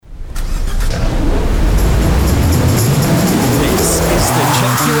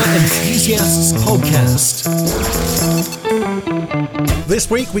podcast. This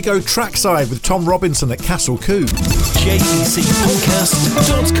week we go trackside with Tom Robinson at Castle Combe.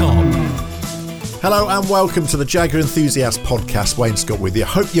 JECpodcast.com. Hello and welcome to the Jaguar Enthusiast podcast. Wayne Scott with you.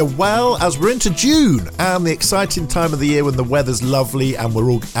 Hope you're well as we're into June and the exciting time of the year when the weather's lovely and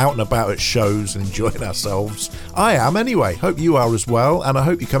we're all out and about at shows and enjoying ourselves. I am anyway. Hope you are as well, and I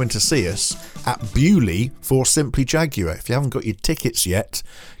hope you're coming to see us at Bewley for Simply Jaguar. If you haven't got your tickets yet,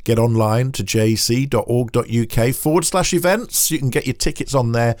 get online to jec.org.uk/events. You can get your tickets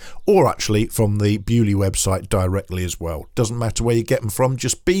on there, or actually from the Bewley website directly as well. Doesn't matter where you get them from,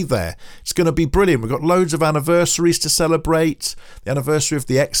 just be there. It's going to be brilliant. We've got loads of anniversaries to celebrate. The anniversary of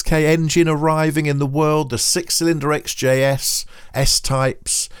the XK engine arriving in the world, the 6-cylinder XJS,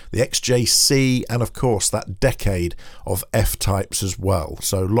 S-types, the XJC, and of course that decade of F-types as well.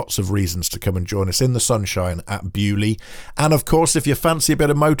 So lots of reasons to come and join us in the sunshine at Bewley. And of course, if you fancy a bit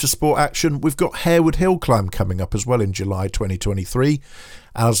of motorsport action, we've got Harewood Hill Climb coming up as well in July 2023.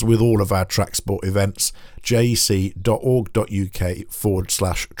 As with all of our Tracksport events,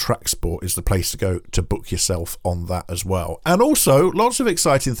 jec.org.uk/Tracksport is the place to go to book yourself on that as well. And also, lots of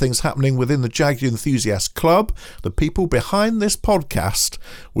exciting things happening within the Jaguar Enthusiast Club, the people behind this podcast,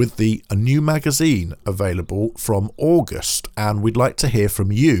 with a new magazine available from August. And we'd like to hear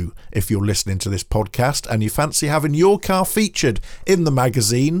from you if you're listening to this podcast and you fancy having your car featured in the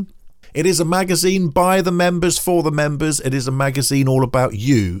magazine. It is a magazine by the members for the members. It is a magazine all about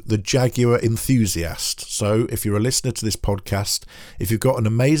you, the Jaguar enthusiast. So if you're a listener to this podcast, if you've got an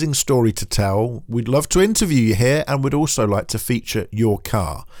amazing story to tell, we'd love to interview you here, and we'd also like to feature your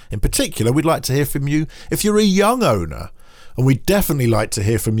car. In particular, we'd like to hear from you if you're a young owner. And we'd definitely like to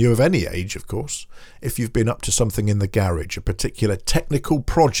hear from you of any age, of course, if you've been up to something in the garage, a particular technical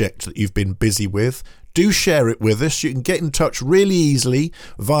project that you've been busy with. Do share it with us. You can get in touch really easily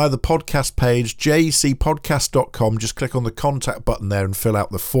via the podcast page, jecpodcast.com. Just click on the contact button there and fill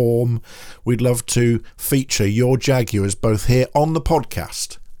out the form. We'd love to feature your Jaguars both here on the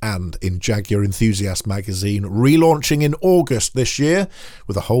podcast and in Jaguar Enthusiast magazine, relaunching in August this year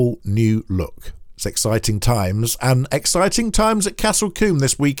with a whole new look. It's exciting times, and exciting times at Castle Combe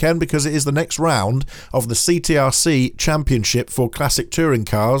this weekend because it is the next round of the CTRC Championship for classic touring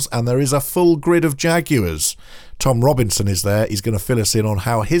cars, and there is a full grid of Jaguars. Tom Robinson is there. He's going to fill us in on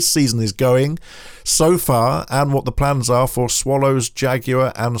how his season is going so far and what the plans are for Swallows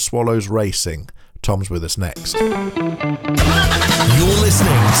Jaguar and Swallows Racing. Tom's with us next. You're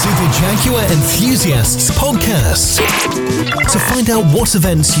listening to the Jaguar Enthusiasts podcast. To find out what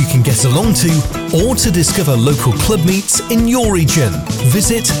events you can get along to or to discover local club meets in your region,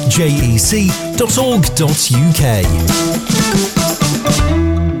 visit jec.org.uk.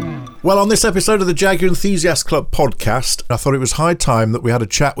 Well, on this episode of the Jaguar Enthusiast Club podcast, I thought it was high time that we had a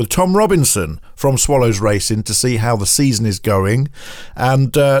chat with Tom Robinson from Swallows Racing to see how the season is going.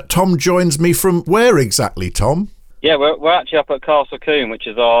 And Tom joins me from where exactly, Tom? Yeah, we're actually up at Castle Combe, which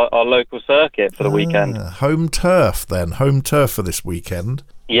is our local circuit for the weekend. Home turf then, home turf for this weekend.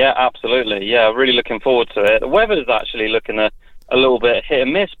 Yeah, absolutely. Yeah, really looking forward to it. The weather's actually looking a little bit hit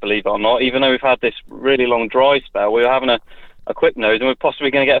and miss, believe it or not, even though we've had this really long dry spell. We were having a quick nose, and we're possibly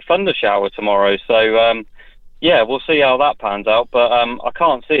going to get a thunder shower tomorrow. So, yeah, we'll see how that pans out. But I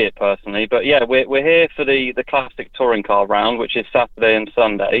can't see it personally. But yeah, we're here for the classic touring car round, which is Saturday and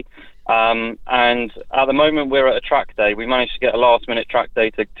Sunday. And at the moment, we're at a track day. We managed to get a last-minute track day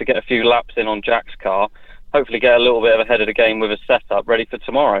to get a few laps in on Jack's car. Hopefully, get a little bit ahead of the game with a setup ready for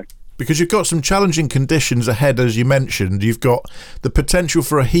tomorrow. Because you've got some challenging conditions ahead, as you mentioned. You've got the potential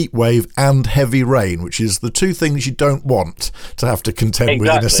for a heat wave and heavy rain, which is the two things you don't want to have to contend with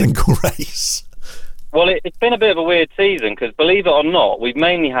in a single race. Well, it's been a bit of a weird season because, believe it or not, we've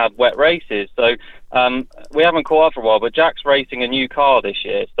mainly had wet races. So we haven't caught up for a while, but Jack's racing a new car this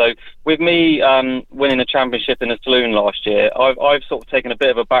year. So with me winning a championship in the saloon last year, I've sort of taken a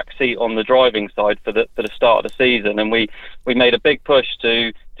bit of a back seat on the driving side for the start of the season, and we made a big push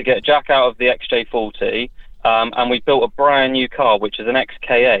to get Jack out of the XJ40, and we built a brand new car, which is an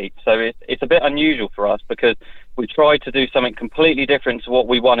XK8. So it's a bit unusual for us because we tried to do something completely different to what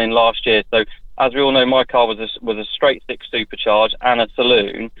we won in last year. So as we all know, my car was a straight six supercharged and a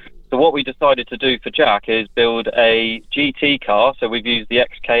saloon. So what we decided to do for Jack is build a GT car. So we've used the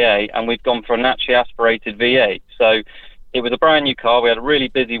XK8 and we've gone for a naturally aspirated V8. So it was a brand new car. We had a really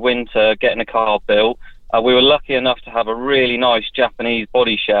busy winter getting the car built. We were lucky enough to have a really nice Japanese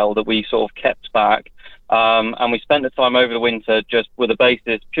body shell that we sort of kept back. And we spent the time over the winter just with a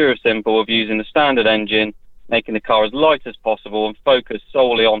basis, pure and simple, of using the standard engine, making the car as light as possible and focus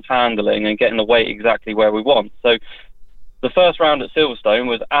solely on handling and getting the weight exactly where we want. So the first round at Silverstone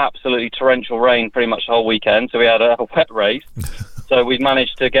was absolutely torrential rain pretty much the whole weekend, so we had a wet race. So we've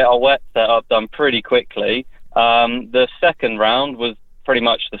managed to get our wet setup done pretty quickly. The second round was pretty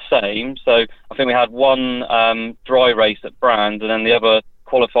much the same. So I think we had one dry race at Brands, and then the other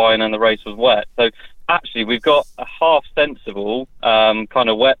qualifying and the race was wet. So actually we've got a half sensible kind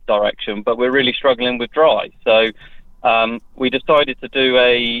of wet direction, but we're really struggling with dry. So we decided to do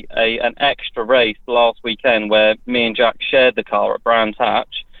an extra race last weekend where me and Jack shared the car at Brands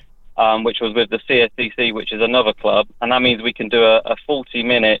Hatch, which was with the CSCC, which is another club, and that means we can do a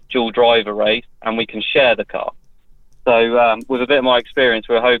 40-minute dual driver race, and we can share the car. So with a bit of my experience,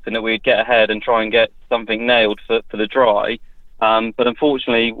 we were hoping that we'd get ahead and try and get something nailed for the dry. But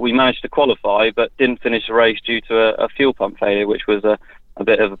unfortunately, we managed to qualify, but didn't finish the race due to a fuel pump failure, which was a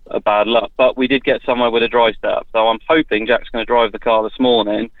bit of a bad luck. But we did get somewhere with a dry setup. So I'm hoping Jack's going to drive the car this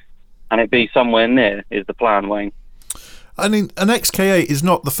morning, and it be somewhere near is the plan, Wayne. I mean, an XK8 is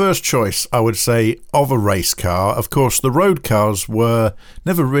not the first choice, I would say, of a race car. Of course, the road cars were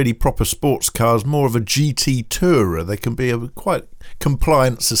never really proper sports cars, more of a GT tourer. They can be a quite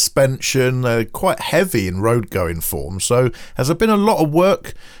compliant suspension, quite heavy in road-going form. So has there been a lot of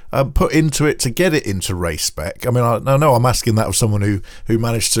work put into it to get it into race spec? I mean, I know I'm asking that of someone who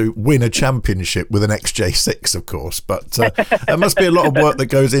managed to win a championship with an XJ6, of course, but there must be a lot of work that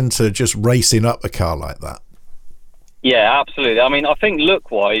goes into just racing up a car like that. Yeah, absolutely. I mean, I think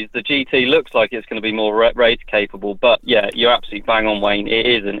look-wise, the GT looks like it's going to be more race-capable, but yeah, you're absolutely bang on, Wayne. It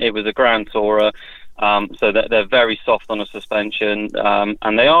isn't. It was a Grand Tourer, so that they're very soft on the suspension,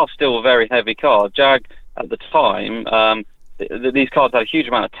 and they are still a very heavy car. Jag, at the time, these cars had a huge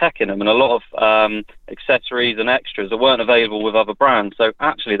amount of tech in them and a lot of accessories and extras that weren't available with other brands. So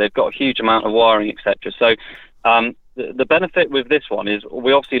actually, they've got a huge amount of wiring, etc. So the benefit with this one is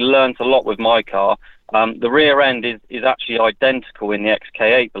we obviously learnt a lot with my car. The rear end is actually identical in the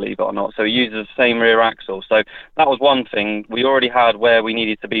XK8, believe it or not, so it uses the same rear axle. So that was one thing. We already had where we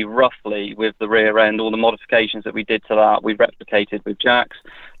needed to be roughly with the rear end. All the modifications that we did to that, we replicated with Jack's.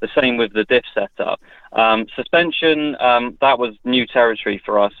 The same with the diff setup. Suspension, that was new territory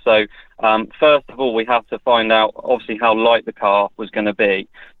for us. So first of all, we had to find out, obviously, how light the car was going to be.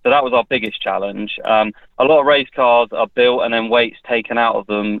 So that was our biggest challenge. A lot of race cars are built and then weight's taken out of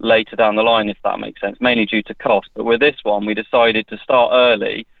them later down the line, if that makes sense, mainly due to cost. But with this one, we decided to start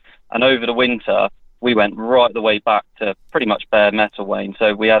early, and over the winter, we went right the way back to pretty much bare metal, Wayne.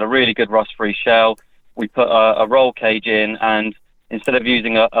 So we had a really good rust-free shell. We put a roll cage in, and instead of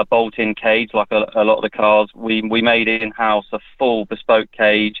using a bolt-in cage like a lot of the cars, we made in-house a full bespoke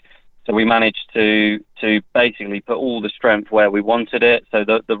cage. So we managed to basically put all the strength where we wanted it. So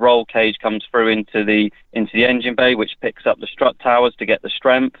the roll cage comes through into the engine bay, which picks up the strut towers to get the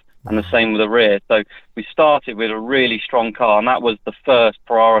strength, and the same with the rear. So we started with a really strong car, and that was the first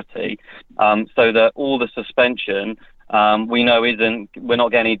priority. So that all the suspension we know we're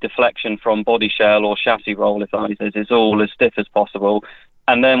not getting any deflection from body shell or chassis roll, if that makes sense. It's all as stiff as possible.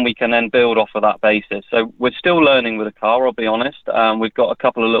 And then we can then build off of that basis. So we're still learning with the car, I'll be honest. We've got a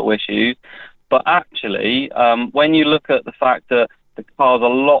couple of little issues. But actually, when you look at the fact that the car's a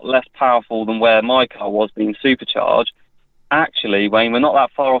lot less powerful than where my car was being supercharged, actually, Wayne, we're not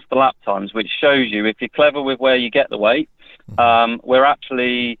that far off the lap times, which shows you if you're clever with where you get the weight, we're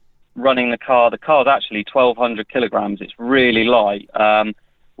actually running the car's actually 1,200 kilograms. It's really light.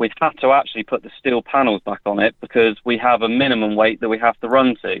 We've had to actually put the steel panels back on it because we have a minimum weight that we have to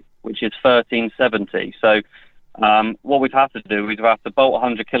run to, which is 1370. So what we've had to do is we've had to bolt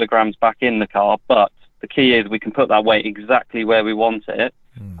 100 kilograms back in the car, but the key is we can put that weight exactly where we want it.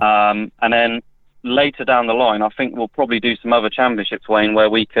 And then later down the line, I think we'll probably do some other championships, Wayne, where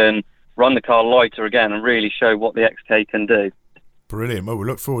we can run the car lighter again and really show what the XK can do. Brilliant. Well, we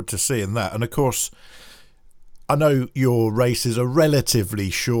look forward to seeing that. And of course, I know your races are relatively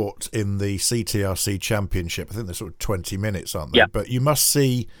short in the CTRC Championship. I think they're sort of 20 minutes, aren't they? Yeah. But you must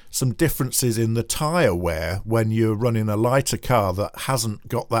see some differences in the tyre wear when you're running a lighter car that hasn't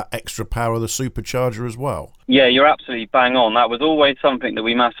got that extra power of the supercharger as well. Yeah, you're absolutely bang on. That was always something that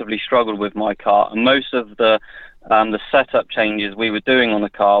we massively struggled with my car. And most of the setup changes we were doing on the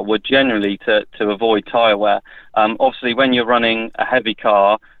car were generally to avoid tyre wear. Obviously, when you're running a heavy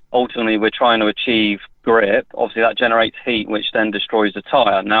car, ultimately we're trying to achieve grip. Obviously that generates heat, which then destroys the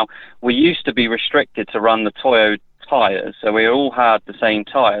tyre. Now, we used to be restricted to run the Toyo tyres, so we all had the same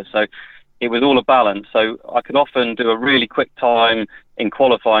tyres, so it was all a balance. So I could often do a really quick time in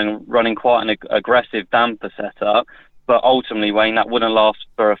qualifying running quite an aggressive damper setup, but ultimately, Wayne, that wouldn't last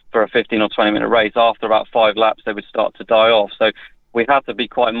for a 15 or 20 minute race. After about 5 laps they would start to die off. So we had to be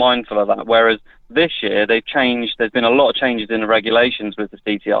quite mindful of that. Whereas this year they've changed. There's been a lot of changes in the regulations with the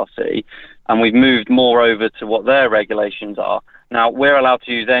CTRC, and we've moved more over to what their regulations are. Now we're allowed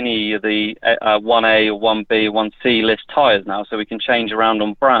to use any of the 1A or 1B or 1C list tyres now, so we can change around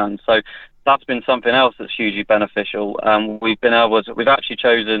on brands. So that's been something else that's hugely beneficial. We've actually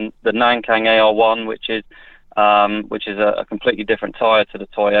chosen the Nankang AR1, which is a completely different tyre to the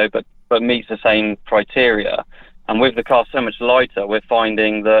Toyo, but meets the same criteria. And with the car so much lighter, we're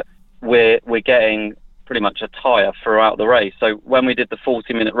finding that we're getting pretty much a tyre throughout the race. So when we did the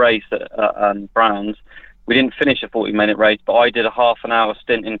 40-minute race at Brands, we didn't finish a 40-minute race, but I did a half an hour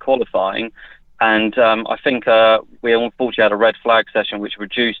stint in qualifying. And I think we unfortunately had a red flag session, which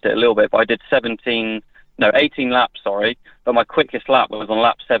reduced it a little bit. But I did 18 laps, but my quickest lap was on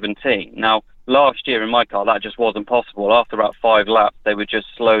lap 17. Now, last year in my car, that just wasn't possible. After about 5 laps, they would just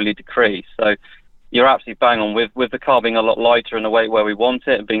slowly decrease. So you're absolutely bang on. With the car being a lot lighter in the weight where we want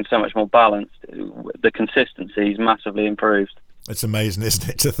it and being so much more balanced, the consistency is massively improved. It's amazing, isn't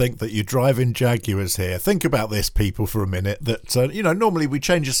it, to think that you're driving Jaguars here. Think about this, people, for a minute, that, normally we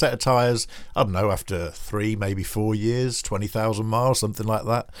change a set of tyres, I don't know, after 3, maybe 4 years, 20,000 miles, something like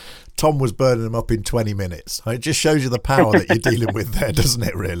that. Tom was burning them up in 20 minutes. It just shows you the power that you're dealing with there, doesn't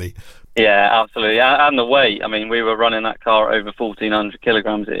it, really? Yeah, absolutely. And the weight. I mean, we were running that car over 1,400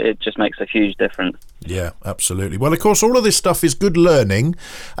 kilograms. It just makes a huge difference. Yeah, absolutely. Well, of course, all of this stuff is good learning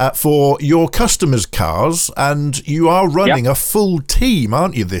for your customers' cars, and you are running a full team,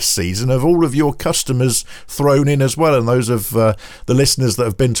 aren't you, this season, of all of your customers thrown in as well. And those of the listeners that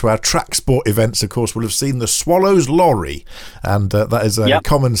have been to our Tracksport events, of course, will have seen the Swallows lorry, and that is a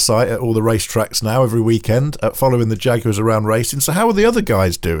common sight at all the racetracks now every weekend, following the Jaguars around racing. So how are the other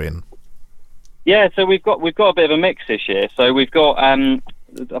guys doing? Yeah, so we've got a bit of a mix this year. So we've got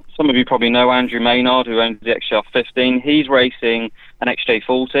some of you probably know Andrew Maynard, who owns the XJ15. He's racing an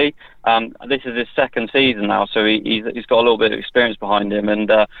XJ40. This is his second season now, so he's got a little bit of experience behind him.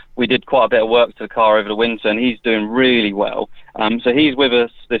 And we did quite a bit of work to the car over the winter, and he's doing really well. So he's with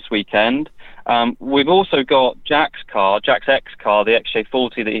us this weekend. We've also got Jack's X car, the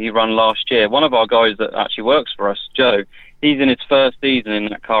XJ40 that he ran last year. One of our guys that actually works for us, Joe, he's in his first season in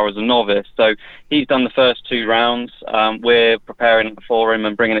that car as a novice. So he's done the first 2 rounds. We're preparing it for him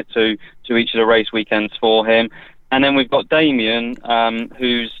and bringing it to each of the race weekends for him. And then we've got Damien,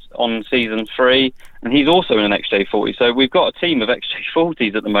 who's on season 3, and he's also in an XJ40. So we've got a team of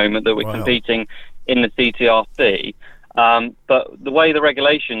XJ40s at the moment that we're competing in the CTRC. But the way the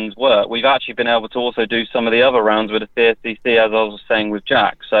regulations work, we've actually been able to also do some of the other rounds with the CSCC, as I was saying with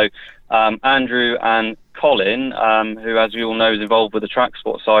Jack. So Andrew and Colin, who, as you all know, is involved with the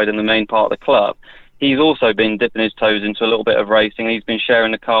Tracksport side and the main part of the club, he's also been dipping his toes into a little bit of racing. He's been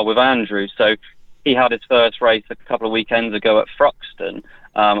sharing the car with Andrew. So he had his first race a couple of weekends ago at Fruxton.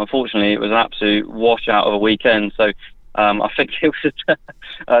 Unfortunately, it was an absolute washout of a weekend. So I think it was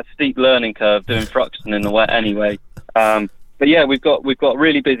a steep learning curve doing Fruxton in the wet anyway. But yeah, we've got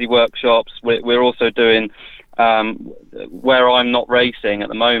really busy workshops. We're also doing where I'm not racing at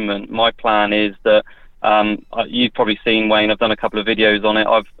the moment. My plan is that you've probably seen, Wayne, I've done a couple of videos on it.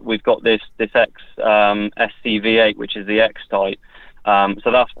 We've got this X SCV8, which is the X type.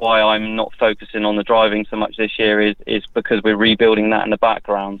 So that's why I'm not focusing on the driving so much this year, is because we're rebuilding that in the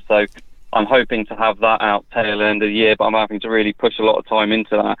background. So I'm hoping to have that out tail end of the year, but I'm having to really push a lot of time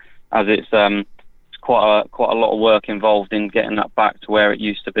into that, as it's quite a lot of work involved in getting that back to where it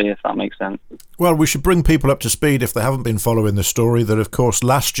used to be, if that makes sense. Well, we should bring people up to speed, if they haven't been following the story, that of course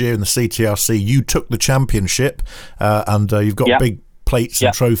last year in the CTRC you took the championship, and you've got big plates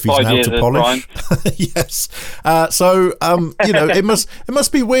and trophies now to polish. Yes. So it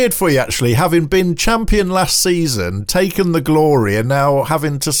must be weird for you, actually, having been champion last season, taken the glory, and now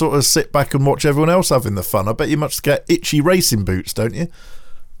having to sort of sit back and watch everyone else having the fun. I bet you must get itchy racing boots, don't you?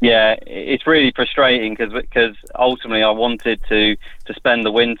 Yeah, it's really frustrating because ultimately I wanted to spend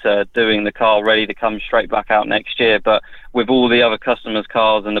the winter doing the car ready to come straight back out next year. But with all the other customers'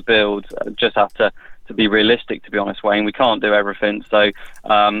 cars and the builds, just have to be realistic, to be honest, Wayne. We can't do everything. So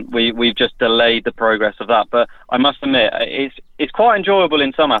we've just delayed the progress of that. But I must admit, it's quite enjoyable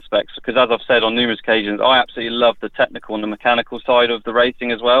in some aspects because, as I've said on numerous occasions, I absolutely love the technical and the mechanical side of the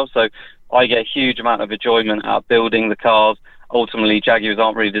racing as well. So I get a huge amount of enjoyment out of building the cars. Ultimately, Jaguars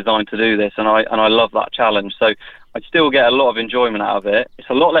aren't really designed to do this, and I love that challenge. So I still get a lot of enjoyment out of it. It's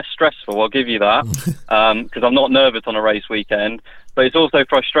a lot less stressful, I'll give you that, because I'm not nervous on a race weekend. But it's also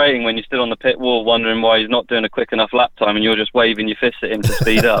frustrating when you're still on the pit wall wondering why he's not doing a quick enough lap time, and you're just waving your fist at him to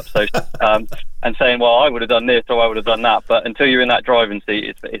speed up. So and saying, well, I would have done this or I would have done that. But until you're in that driving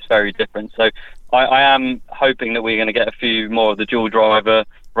seat, it's very different. So I am hoping that we're going to get a few more of the dual driver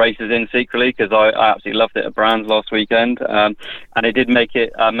races in secretly, because I absolutely loved it at Brands last weekend, and it did make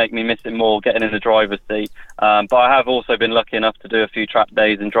me miss it more getting in the driver's seat. But I have also been lucky enough to do a few track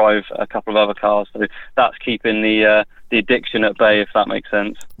days and drive a couple of other cars, so that's keeping the addiction at bay, if that makes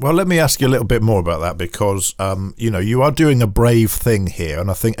sense. Well, let me ask you a little bit more about that, because you are doing a brave thing here, and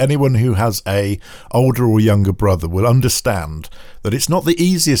I think anyone who has a older or younger brother will understand that it's not the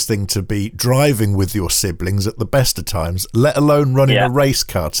easiest thing to be driving with your siblings at the best of times, let alone running a race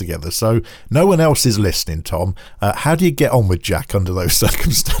car together. So no one else is listening, Tom. How do you get on with Jack under those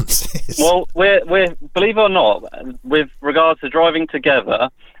circumstances? Well, we're believe it or not, with regards to driving together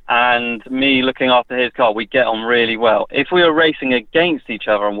and me looking after his car, we get on really well. If we were racing against each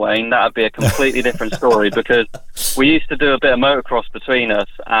other on Wayne, that would be a completely different story, because we used to do a bit of motocross between us,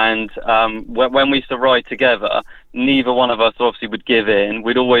 and when we used to ride together, neither one of us obviously would give in.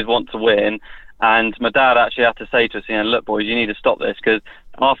 We'd always want to win. And my dad actually had to say to us, look, boys, you need to stop this, because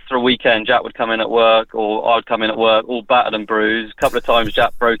after a weekend, Jack would come in at work, or I'd come in at work, all battered and bruised. A couple of times,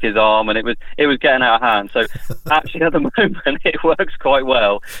 Jack broke his arm, and it was getting out of hand. So actually, at the moment, it works quite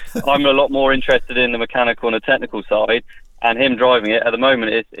well. I'm a lot more interested in the mechanical and the technical side, and him driving it. At the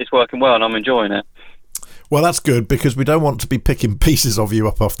moment, it's working well, and I'm enjoying it. Well, that's good, because we don't want to be picking pieces of you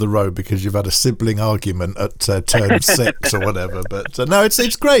up off the road because you've had a sibling argument at turn 6 or whatever. But no,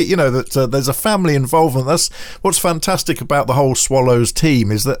 it's great, that there's a family involvement. That's what's fantastic about the whole Swallows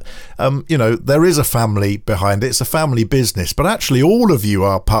team, is that, there is a family behind it. It's a family business, but actually all of you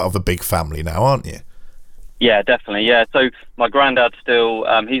are part of a big family now, aren't you? Yeah, definitely. Yeah. So my granddad still,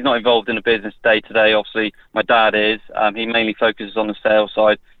 he's not involved in the business day to day. Obviously, my dad is. He mainly focuses on the sales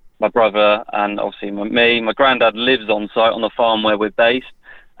side. My brother and obviously me. My granddad lives on site on the farm where we're based,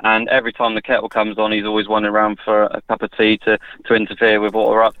 and every time the kettle comes on, he's always wandering around for a cup of tea to interfere with what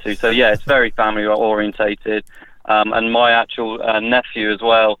we're up to. So yeah, it's very family orientated. And my actual nephew as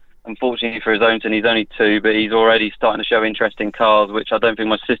well, unfortunately for his own turn, he's only 2, but he's already starting to show interest in cars, which I don't think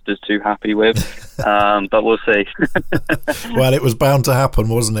my sister's too happy with. But we'll see. Well, it was bound to happen,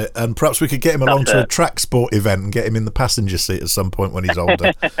 wasn't it? And perhaps we could get him along to a Tracksport event and get him in the passenger seat at some point when he's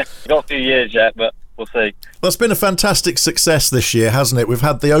older. Got a few years yet, but we'll see. Well, it's been a fantastic success this year, hasn't it? We've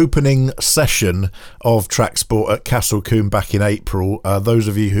had the opening session of Tracksport at Castle Combe back in April. Those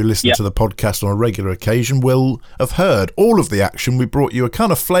of you who listen to the podcast on a regular occasion will have heard all of the action. We brought you a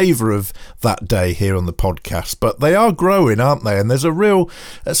kind of flavour of that day here on the podcast, but they are growing, aren't they? And there's a real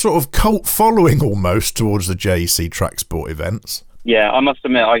sort of cult following almost towards the JEC Tracksport events. Yeah, I must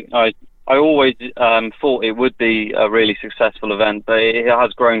admit, I always thought it would be a really successful event, but it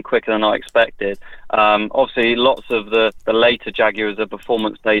has grown quicker than I expected. Obviously, lots of the later Jaguars are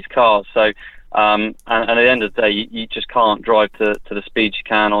performance-based cars, so and at the end of the day, you just can't drive to the speed you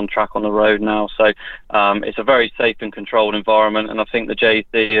can on track on the road now. So it's a very safe and controlled environment, and I think the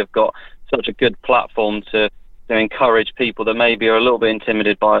JEC have got such a good platform to encourage people that maybe are a little bit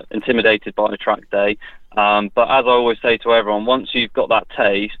intimidated by a track day. But as I always say to everyone, once you've got that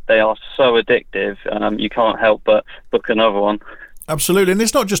taste, they are so addictive, you can't help but book another one. Absolutely, and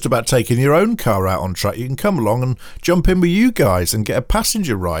it's not just about taking your own car out on track. You can come along and jump in with you guys and get a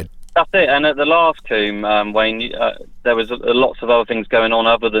passenger ride. That's it. And at the last Combe, Wayne, there was lots of other things going on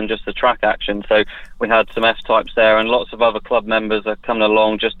other than just the track action. So we had some F-types there, and lots of other club members are coming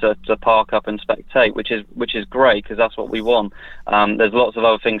along just to park up and spectate, which is great, because that's what we want. There's lots of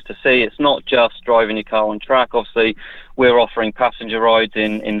other things to see. It's not just driving your car on track. Obviously, we're offering passenger rides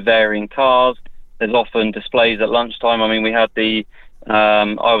in varying cars. There's often displays at lunchtime. I mean, we had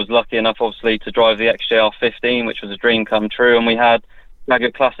I was lucky enough, obviously, to drive the XJR 15, which was a dream come true, and we had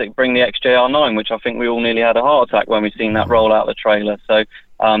Jaguar Classic bring the XJR 9, which I think we all nearly had a heart attack when we seen that roll out the trailer. So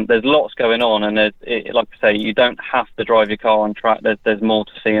there's lots going on, and like I say, you don't have to drive your car on track. There's more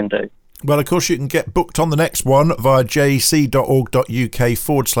to see and do. Well, of course, you can get booked on the next one via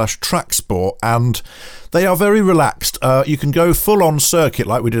jec.org.uk/Tracksport, and they are very relaxed. You can go full on circuit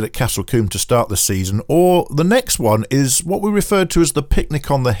like we did at Castle Combe to start the season, or the next one is what we referred to as the picnic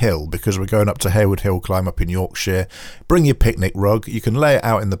on the hill, because we're going up to Harewood Hill Climb up in Yorkshire. Bring your picnic rug, you can lay it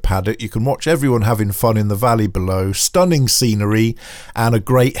out in the paddock, you can watch everyone having fun in the valley below, stunning scenery and a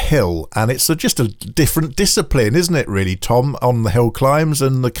great hill, and it's just a different discipline, isn't it really, Tom, on the hill climbs,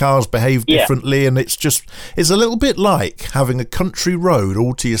 and the cars behave differently, and it's a little bit like having a country road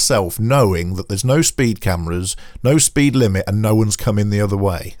all to yourself, knowing that there's no speed cameras, no speed limit, and no one's coming the other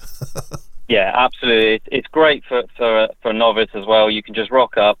way. Yeah, absolutely. It's great for a novice as well. You can just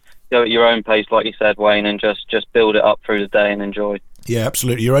rock up, go at your own pace, like you said, Wayne, and just build it up through the day and enjoy. Yeah,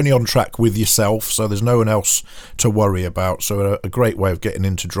 absolutely. You're only on track with yourself, so there's no one else to worry about. So a great way of getting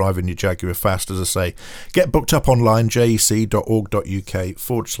into driving your Jaguar fast, as I say. Get booked up online,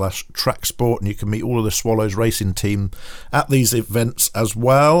 jec.org.uk/Tracksport, and you can meet all of the Swallows racing team at these events as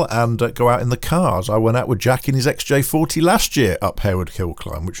well, and go out in the cars. I went out with Jack in his XJ40 last year up Harewood Hill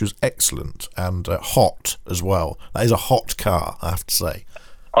Climb, which was excellent, and hot as well. That is a hot car, I have to say.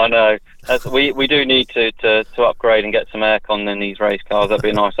 I know. We do need to upgrade and get some aircon in these race cars. That'd be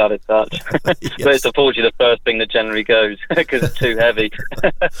a nice added touch. Yes. But it's unfortunately the first thing that generally goes because it's too heavy.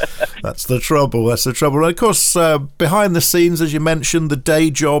 That's the trouble. And of course, behind the scenes, as you mentioned, the day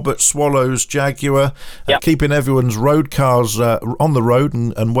job at Swallows Jaguar, Yep. keeping everyone's road cars on the road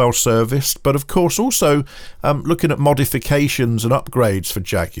and well serviced. But of course, also looking at modifications and upgrades for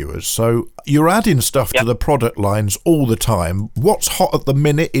Jaguars. So you're adding stuff to the product lines all the time. What's hot at the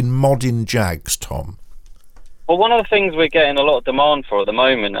minute in modding Jags, Tom? Well, one of the things we're getting a lot of demand for at the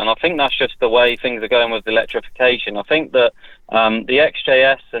moment, and I think that's just the way things are going with electrification. I think that the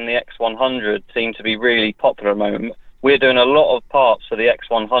XJS and the X100 seem to be really popular at the moment. We're doing a lot of parts for the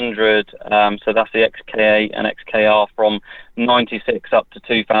X100, so that's the XK8 and XKR from 96 up to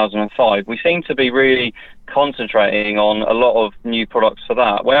 2005. We seem to be really concentrating on a lot of new products for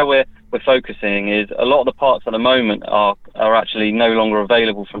that. Where we're focusing is a lot of the parts at the moment are actually no longer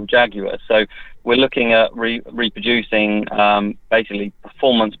available from Jaguar. So we're looking at reproducing basically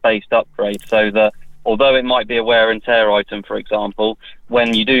performance-based upgrades, so that although it might be a wear and tear item, for example,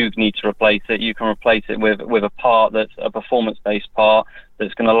 when you do need to replace it, you can replace it with a part that's a performance-based part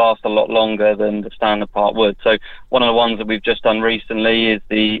that's going to last a lot longer than the standard part would. So one of the ones that we've just done recently is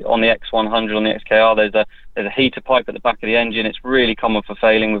on the X100, on the XKR, there's a heater pipe at the back of the engine. It's really common for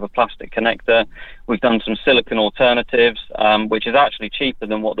failing with a plastic connector. We've done some silicone alternatives, which is actually cheaper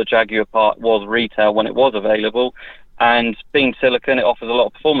than what the Jaguar part was retail when it was available. And being silicone, it offers a lot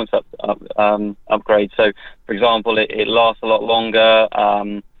of performance upgrades. So, for example, it lasts a lot longer.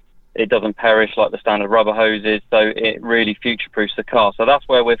 It doesn't perish like the standard rubber hoses. So it really future-proofs the car. So that's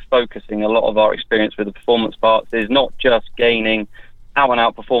where we're focusing a lot of our experience with the performance parts, is not just gaining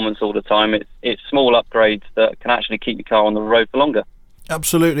out-and-out performance all the time. It's small upgrades that can actually keep your car on the road for longer.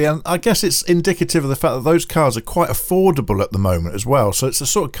 Absolutely, and I guess it's indicative of the fact that those cars are quite affordable at the moment as well. So it's the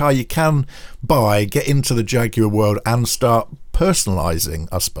sort of car you can buy, get into the Jaguar world and start personalising,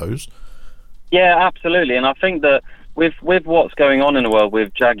 I suppose. Yeah, absolutely. And I think that with what's going on in the world,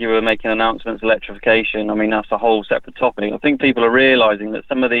 with Jaguar making announcements, electrification, I mean, that's a whole separate topic. I think people are realising that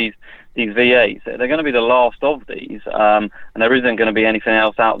some of these V8s, they're going to be the last of these, and there isn't going to be anything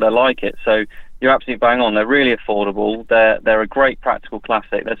else out there like it. So you're absolutely bang on. They're really affordable. They're a great practical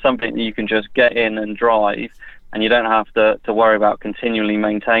classic. They're something that you can just get in and drive, and you don't have to worry about continually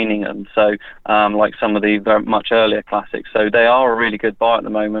maintaining them. So like some of the very much earlier classics. So they are a really good buy at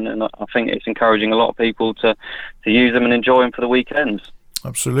the moment, and I think it's encouraging a lot of people to use them and enjoy them for the weekends.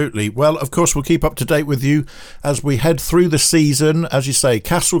 Absolutely. Well, of course, we'll keep up to date with you as we head through the season. As you say,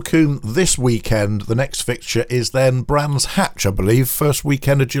 Castle Combe this weekend. The next fixture is then Brands Hatch, I believe, first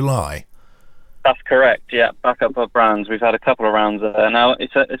weekend of July. That's correct, yeah, back up at Brands. We've had a couple of rounds there. Now,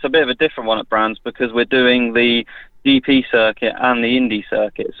 it's a bit of a different one at Brands because we're doing the GP circuit and the Indy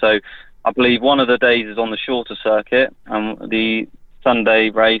circuit. So I believe one of the days is on the shorter circuit and the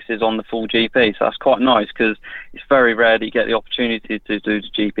Sunday race is on the full GP. So that's quite nice because it's very rare that you get the opportunity to do the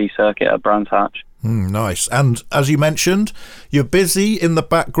GP circuit at Brands Hatch. Nice. And as you mentioned, you're busy in the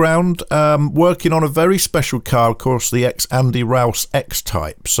background working on a very special car, of course, the Andy Rouse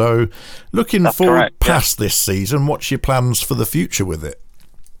X-Type. So looking forward past this season, what's your plans for the future with it?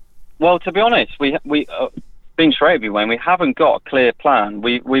 Well, to be honest, we being straight with you, Wayne, we haven't got a clear plan.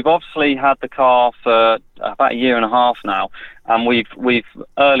 We've obviously had the car for about a year and a half now, and we've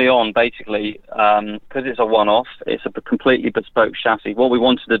early on basically because it's a one-off, it's a completely bespoke chassis. What we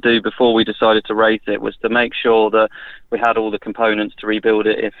wanted to do before we decided to race it was to make sure that we had all the components to rebuild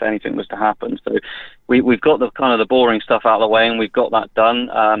it if anything was to happen. So we've got the kind of the boring stuff out of the way, and we've got that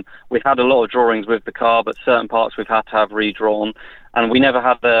done. We've had a lot of drawings with the car, but certain parts we've had to have redrawn. And we never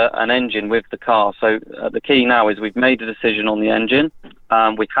had an engine with the car. So the key now is we've made a decision on the engine.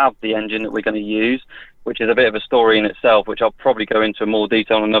 We have the engine that we're going to use, which is a bit of a story in itself, which I'll probably go into more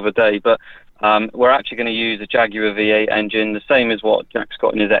detail another day. But we're actually going to use a Jaguar V8 engine, the same as what Jack's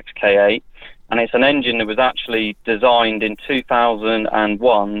got in his XK8. And it's an engine that was actually designed in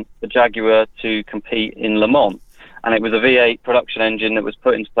 2001 for Jaguar to compete in Le Mans. And it was a V8 production engine that was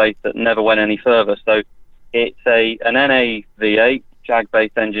put into place that never went any further. So it's an NA V8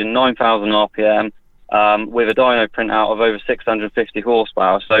 Jag-based engine, 9,000 RPM, with a dyno printout of over 650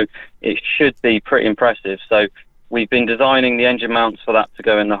 horsepower. So it should be pretty impressive. So we've been designing the engine mounts for that to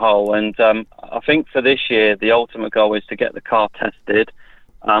go in the hull. And I think for this year, the ultimate goal is to get the car tested.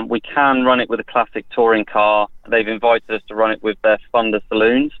 We can run it with a classic touring car. They've invited us to run it with their Thunder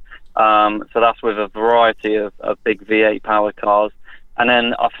saloons. So that's with a variety of big V8 powered cars. And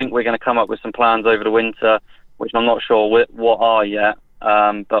then I think we're going to come up with some plans over the winter, which I'm not sure what are yet.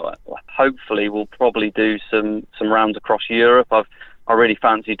 But hopefully we'll probably do some rounds across Europe. I really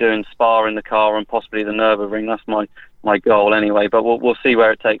fancy doing Spa in the car and possibly the Nürburgring. That's my goal anyway. But we'll see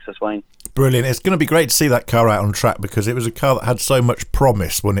where it takes us, Wayne. Brilliant. It's going to be great to see that car out on track, because it was a car that had so much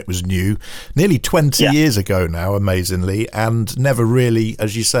promise when it was new, nearly 20 years ago now, amazingly, and never really,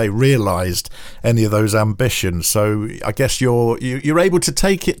 as you say, realised any of those ambitions. So I guess you're able to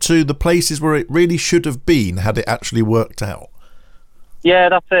take it to the places where it really should have been had it actually worked out. Yeah,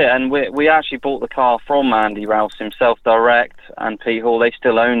 that's it. And we actually bought the car from Andy Rouse himself direct, and Pete Hall. They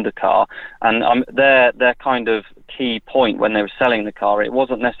still owned the car, and their kind of key point when they were selling the car, it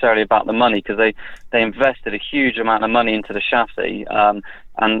wasn't necessarily about the money, because they invested a huge amount of money into the chassis,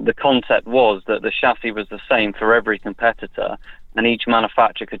 and the concept was that the chassis was the same for every competitor, and each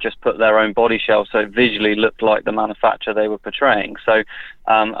manufacturer could just put their own body shell so it visually looked like the manufacturer they were portraying. So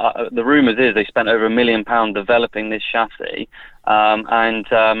the rumours is they spent over £1 million developing this chassis, and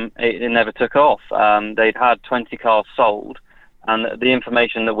it never took off. They'd had 20 cars sold, and the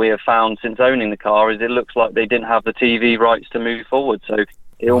information that we have found since owning the car is it looks like they didn't have the TV rights to move forward, so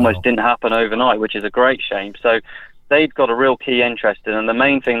it almost didn't happen overnight, which is a great shame. So they'd got a real key interest in, and the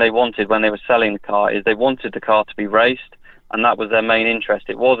main thing they wanted when they were selling the car is they wanted the car to be raced, and that was their main interest.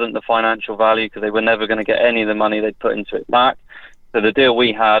 It wasn't the financial value, because they were never going to get any of the money they'd put into it back. So the deal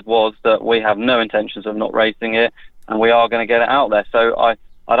we had was that we have no intentions of not racing it, and we are going to get it out there. So I'd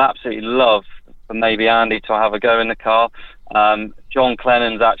absolutely love for maybe Andy to have a go in the car. John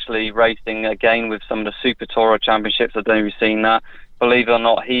Clennan's actually racing again with some of the Super Tourer Championships. I don't know if you've seen that. Believe it or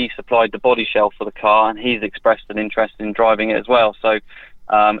not, he supplied the body shell for the car, and he's expressed an interest in driving it as well. So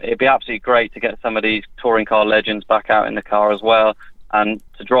it'd be absolutely great to get some of these touring car legends back out in the car as well. And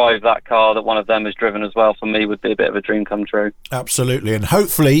to drive that car that one of them has driven as well, for me, would be a bit of a dream come true. Absolutely. And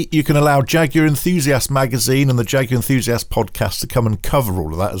hopefully you can allow Jaguar Enthusiast magazine and the Jaguar Enthusiast podcast to come and cover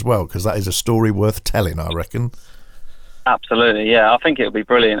all of that as well, because that is a story worth telling, I reckon. Absolutely, yeah. I think it would be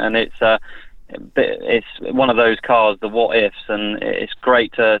brilliant. And it's one of those cars, the what ifs, and it's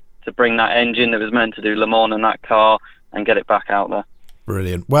great to bring that engine that was meant to do Le Mans and that car and get it back out there.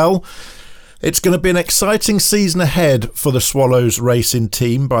 Brilliant. Well, it's going to be an exciting season ahead for the Swallows racing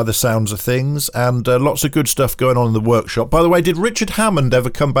team by the sounds of things, and lots of good stuff going on in the workshop. By the way, did Richard Hammond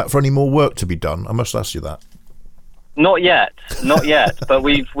ever come back for any more work to be done? I must ask you that. Not yet. But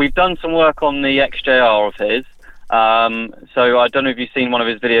we've done some work on the XJR of his. So I don't know if you've seen one of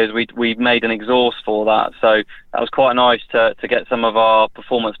his videos. We made an exhaust for that, so that was quite nice to get some of our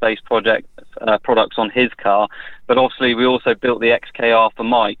performance-based products on his car. But obviously we also built the XKR for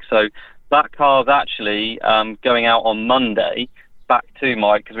Mike, so that car's actually going out on Monday back to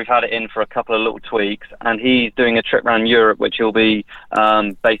Mike, because we've had it in for a couple of little tweaks, and he's doing a trip around Europe, which he'll be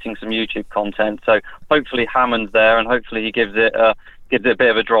basing some YouTube content. So hopefully Hammond's there, and hopefully he gives it a bit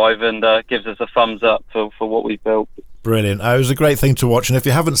of a drive and gives us a thumbs up for what we've built. Brilliant. It was a great thing to watch, and if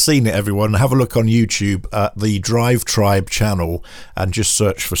you haven't seen it, everyone, have a look on YouTube at the Drive Tribe channel and just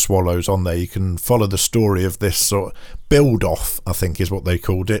search for Swallows on there. You can follow the story of this sort of build-off, I think is what they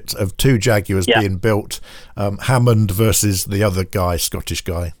called it, of two Jaguars being built, Hammond versus the other guy, Scottish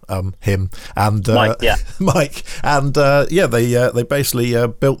guy, him, and Mike. And they basically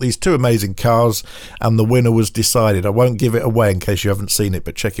built these two amazing cars, and the winner was decided. I won't give it away in case you haven't seen it,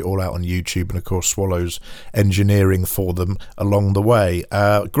 but check it all out on YouTube, and of course Swallows engineering for them along the way.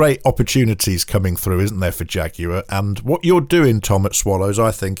 Great opportunities coming through, isn't there, for Jaguar? And what you're doing, Tom, at Swallows,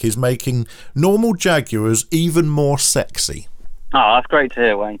 I think, is making normal Jaguars even more sexy. Oh, that's great to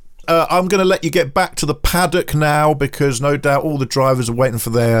hear, Wayne. I'm going to let you get back to the paddock now, because no doubt all the drivers are waiting for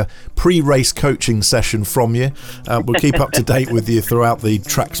their pre-race coaching session from you. We'll keep up to date with you throughout the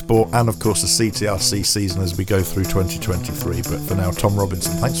Tracksport and, of course, the CTRC season as we go through 2023. But for now, Tom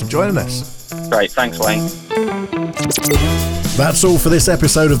Robinson, thanks for joining us. Great, thanks, Wayne. That's all for this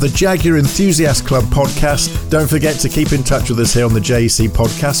episode of the Jaguar Enthusiast Club podcast. Don't forget to keep in touch with us here on the JEC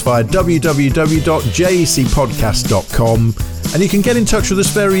podcast via www.jecpodcast.com. And you can get in touch with us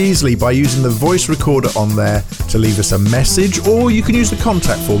very easily by using the voice recorder on there to leave us a message, or you can use the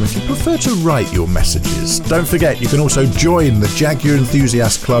contact form if you prefer to write your messages. Don't forget, you can also join the Jaguar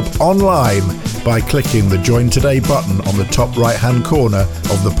Enthusiast Club online by clicking the Join Today button on the top right-hand corner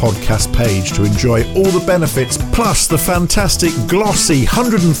of the podcast page to enjoy all the benefits, plus the fantastic glossy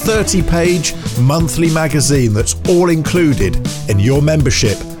 130-page monthly magazine that's all included in your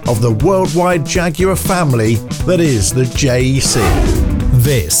membership of the worldwide Jaguar family that is the JEC.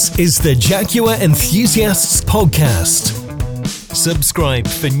 This is the Jaguar Enthusiasts Podcast. Subscribe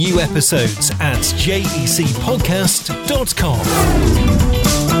for new episodes at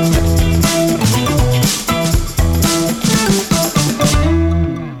jecpodcast.com.